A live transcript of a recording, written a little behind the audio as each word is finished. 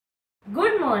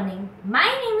Good morning. My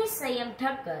name is Sayam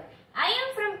Thakkar. I am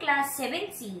from class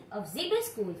 7C of Ziba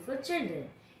School for Children.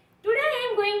 Today I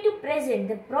am going to present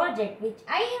the project which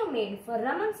I have made for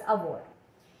Raman's Award.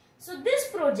 So this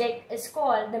project is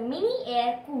called the Mini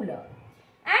Air Cooler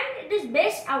and it is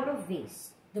best out of waste.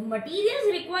 The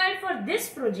materials required for this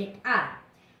project are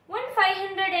one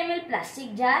 500 ml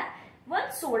plastic jar,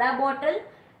 one soda bottle,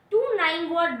 two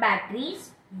 9-watt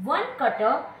batteries, one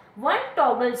cutter, one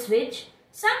toggle switch,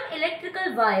 some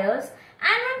electrical wires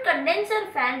and one condenser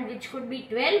fan which could be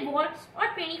 12 watts or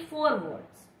 24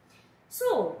 watts.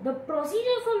 So the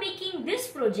procedure for making this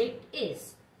project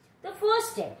is: the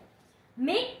first step,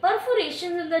 make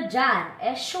perforations in the jar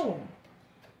as shown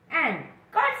and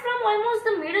cut from almost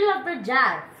the middle of the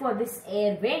jar for this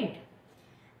air vent.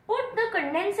 Put the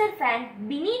condenser fan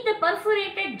beneath the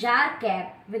perforated jar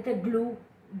cap with a glue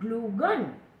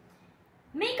gun.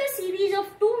 Make a series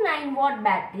of two 9-watt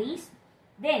batteries.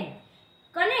 Then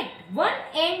connect one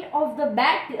end of the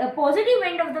positive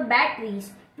end of the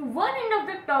batteries to one end of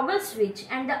the toggle switch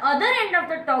and the other end of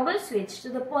the toggle switch to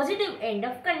the positive end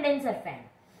of condenser fan,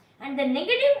 and the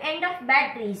negative end of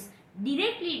batteries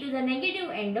directly to the negative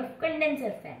end of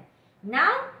condenser fan.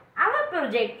 Now our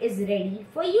project is ready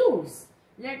for use.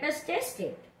 Let us test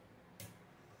it.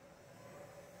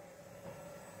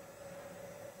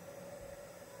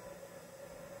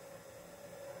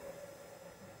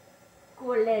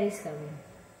 Cold air is coming.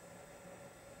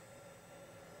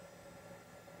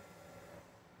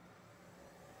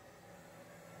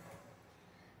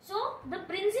 So the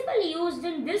principle used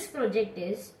in this project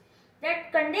is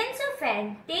that condenser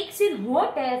fan takes in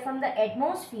hot air from the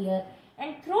atmosphere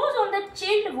and throws on the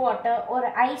chilled water or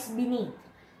ice beneath.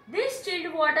 This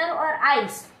chilled water or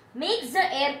ice makes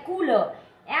the air cooler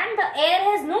and the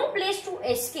air has no place to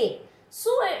escape. So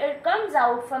it comes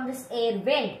out from this air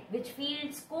vent which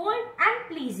feels cold and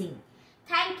pleasing.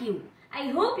 Thank you. I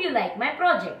hope you like my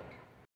project.